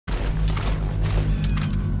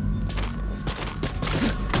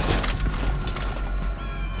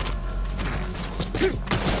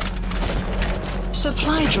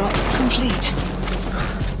Supply drop complete.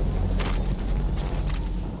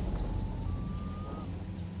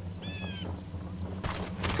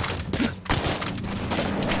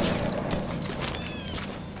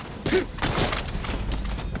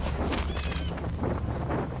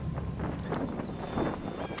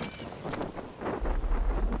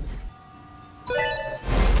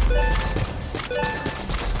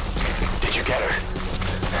 Did you get her?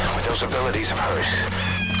 With those abilities of hers.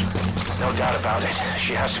 No doubt about it.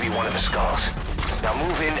 She has to be one of the Skulls. Now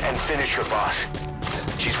move in and finish your boss.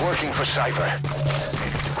 She's working for Cypher.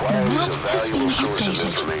 The map a has been valuable source of updated.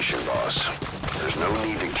 information, boss. There's no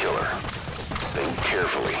need to kill her. Think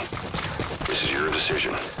carefully. This is your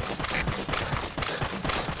decision.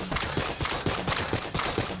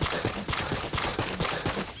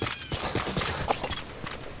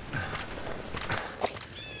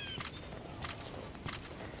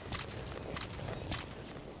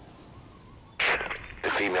 The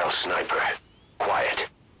female sniper. Quiet.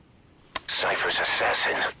 Cypher's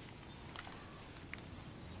assassin.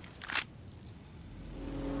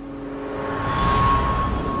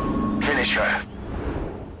 Finish her.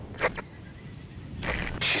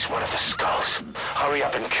 She's one of the Skulls. Hurry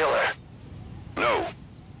up and kill her. No.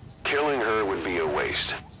 Killing her would be a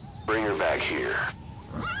waste. Bring her back here.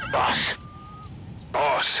 Boss.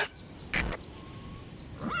 Boss!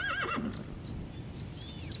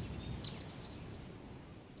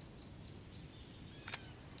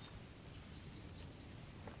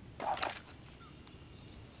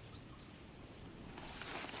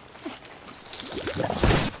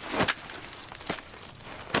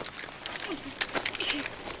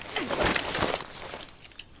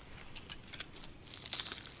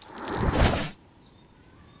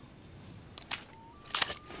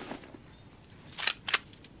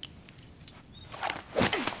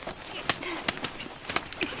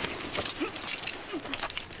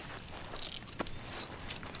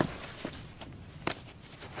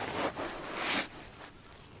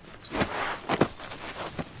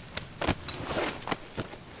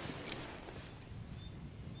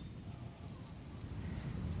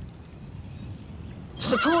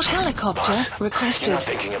 Support helicopter Boss, requested. you're not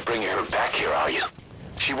thinking of bringing her back here, are you?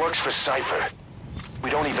 She works for Cypher. We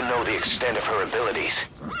don't even know the extent of her abilities.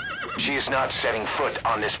 She is not setting foot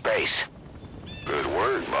on this base. Good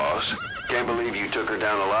word, boss. Can't believe you took her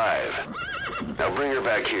down alive. Now bring her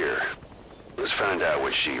back here. Let's find out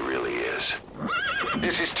what she really is.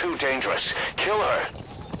 This is too dangerous. Kill her.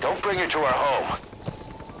 Don't bring her to our home.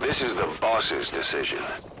 This is the boss's decision.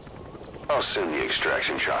 I'll send the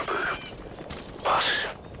extraction chopper. Boss,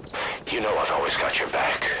 you know I've always got your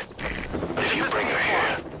back. But if you bring her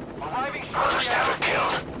here, I'll just have her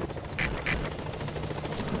killed.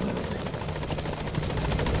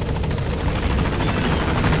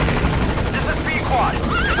 This is B-Quad.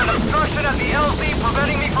 There's an obstruction at the LZ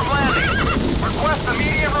preventing me from landing. Request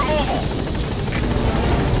immediate removal.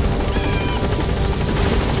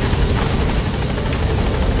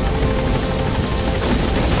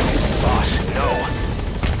 Boss, no.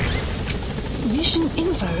 Mission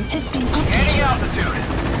info has been Gaining updated.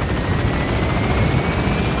 altitude.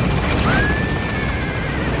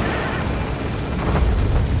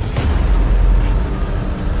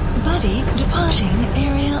 Buddy departing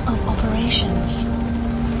area of operations.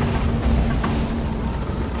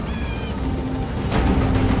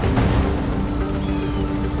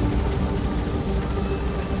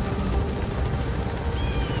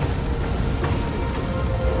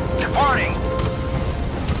 Departing.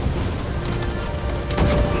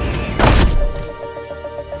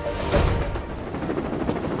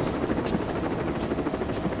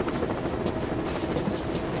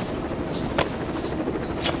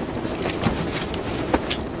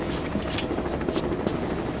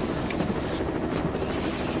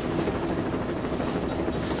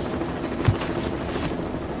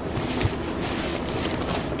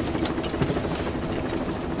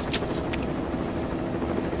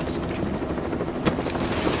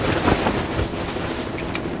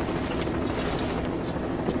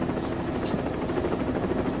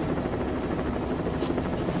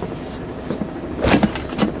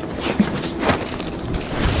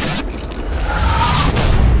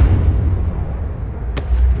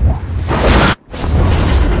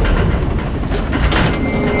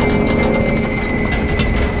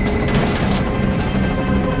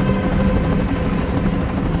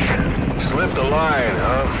 Slipped the line,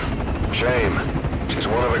 huh? Shame. She's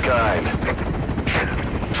one of a kind.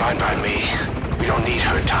 Fine by me. We don't need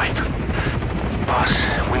her type. Boss,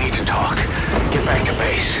 we need to talk. Get back to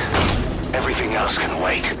base. Everything else can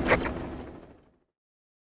wait.